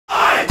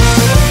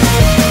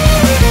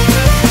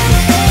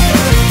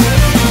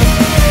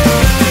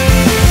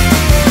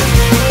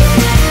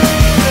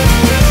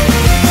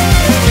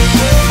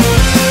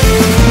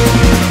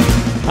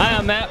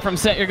from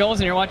Set Your Goals,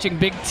 and you're watching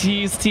Big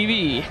T's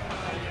TV.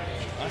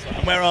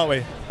 And where are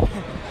we?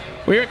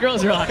 We're at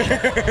Groezrock.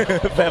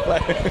 Fair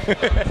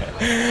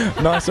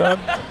play. Nice one.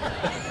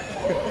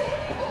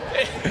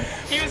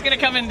 He was going to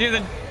come and do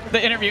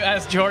the interview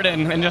as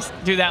Jordan and just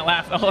do that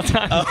laugh the whole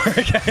time. Oh,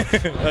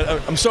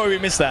 okay. I'm sorry we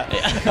missed that.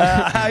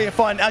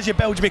 How's your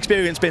Belgium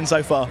experience been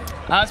so far?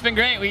 It's been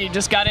great. We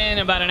just got in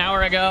about an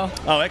hour ago.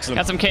 Oh, excellent.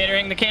 Got some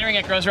catering. The catering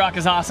at Groezrock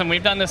is awesome.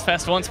 We've done this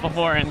fest once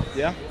before, and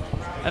yeah,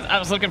 I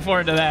was looking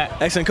forward to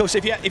that. Excellent, cool. So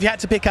if you had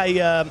to pick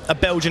a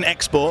Belgian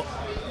export,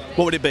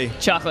 what would it be?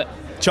 Chocolate.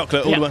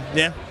 Chocolate, all the way?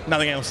 Yeah?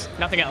 Nothing else?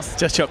 Nothing else.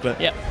 Just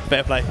chocolate? Yep.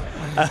 Fair play.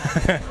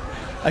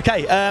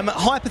 Okay,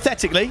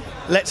 hypothetically,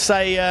 let's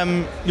say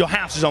your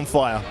house is on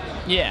fire.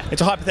 Yeah.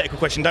 It's a hypothetical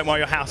question. Don't worry,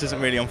 your house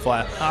isn't really on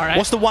fire. All right.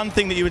 What's the one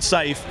thing that you would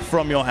save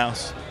from your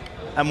house,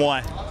 and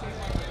why?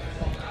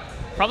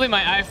 Probably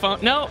my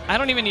iPhone. No, I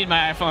don't even need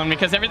my iPhone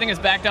because everything is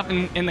backed up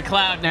in the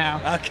cloud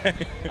now. Okay.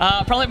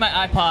 Probably my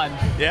iPod.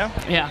 Yeah?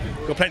 Yeah.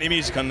 Got plenty of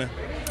music on there.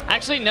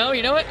 Actually, no,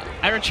 you know what?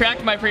 I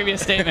retract my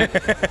previous statement.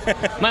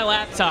 My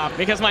laptop,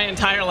 because my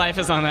entire life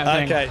is on that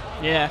thing. Okay.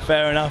 Yeah.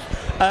 Fair enough.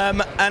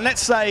 And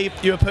let's say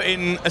you were put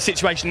in a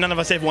situation none of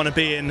us ever want to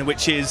be in,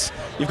 which is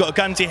you've got a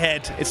gun to your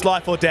head, it's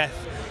life or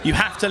death. You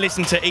have to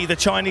listen to either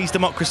Chinese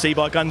Democracy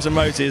by Guns N'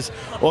 Roses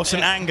or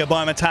St. Anger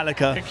by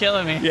Metallica. You're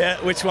killing me.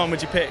 Yeah, which one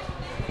would you pick?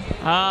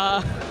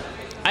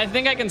 I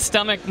think I can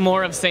stomach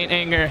more of St.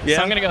 Anger, yeah?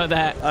 so I'm going to go with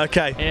that.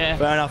 Okay, yeah.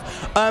 Fair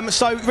enough.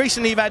 So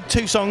recently you've had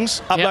 2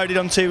 songs uploaded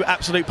onto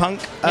Absolute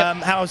Punk.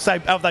 How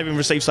have they been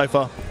received so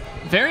far?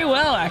 Very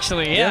well,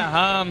 actually,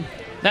 yeah.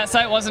 That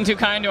site wasn't too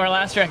kind to our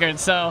last record,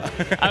 so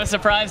I was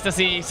surprised to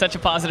see such a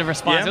positive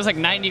response. Yeah? It was like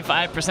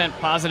 95%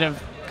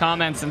 positive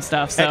comments and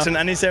stuff. So. Excellent.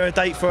 And is there a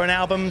date for an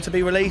album to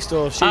be released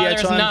or studio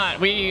There's time? not.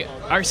 We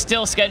are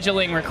still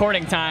scheduling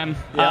recording time,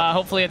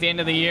 hopefully at the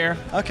end of the year.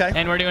 Okay.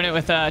 And we're doing it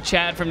with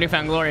Chad from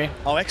Newfound Glory.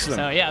 Oh, excellent.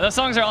 So yeah, those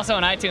songs are also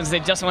on iTunes. They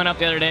just went up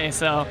the other day,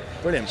 so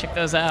brilliant. Check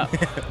those out.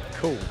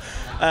 Cool.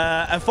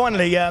 And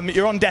finally,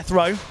 you're on death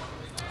row.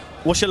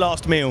 What's your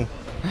last meal?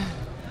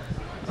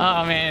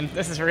 Oh man,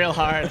 this is real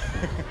hard.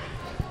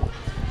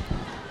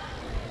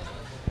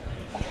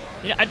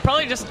 Yeah, I'd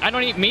probably just, I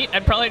don't eat meat,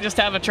 I'd probably just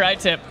have a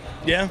tri-tip.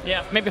 Yeah?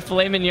 Yeah, maybe a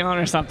filet mignon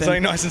or something.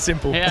 Something nice and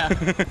simple. Yeah.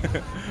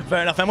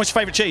 Fair enough. And what's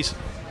your favourite cheese?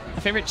 My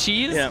favourite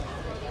cheese? Yeah.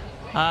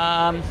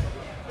 I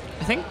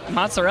think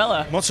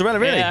mozzarella. Mozzarella,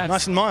 really? Yeah,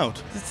 nice and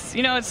mild. It's,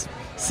 you know, it's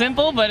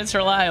simple, but it's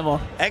reliable.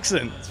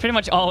 Excellent. It's pretty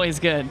much always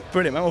good.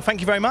 Brilliant, man. Well,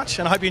 thank you very much,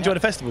 and I hope you enjoy the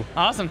festival.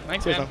 Awesome.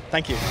 Thanks, Cheers, man.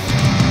 Thank you.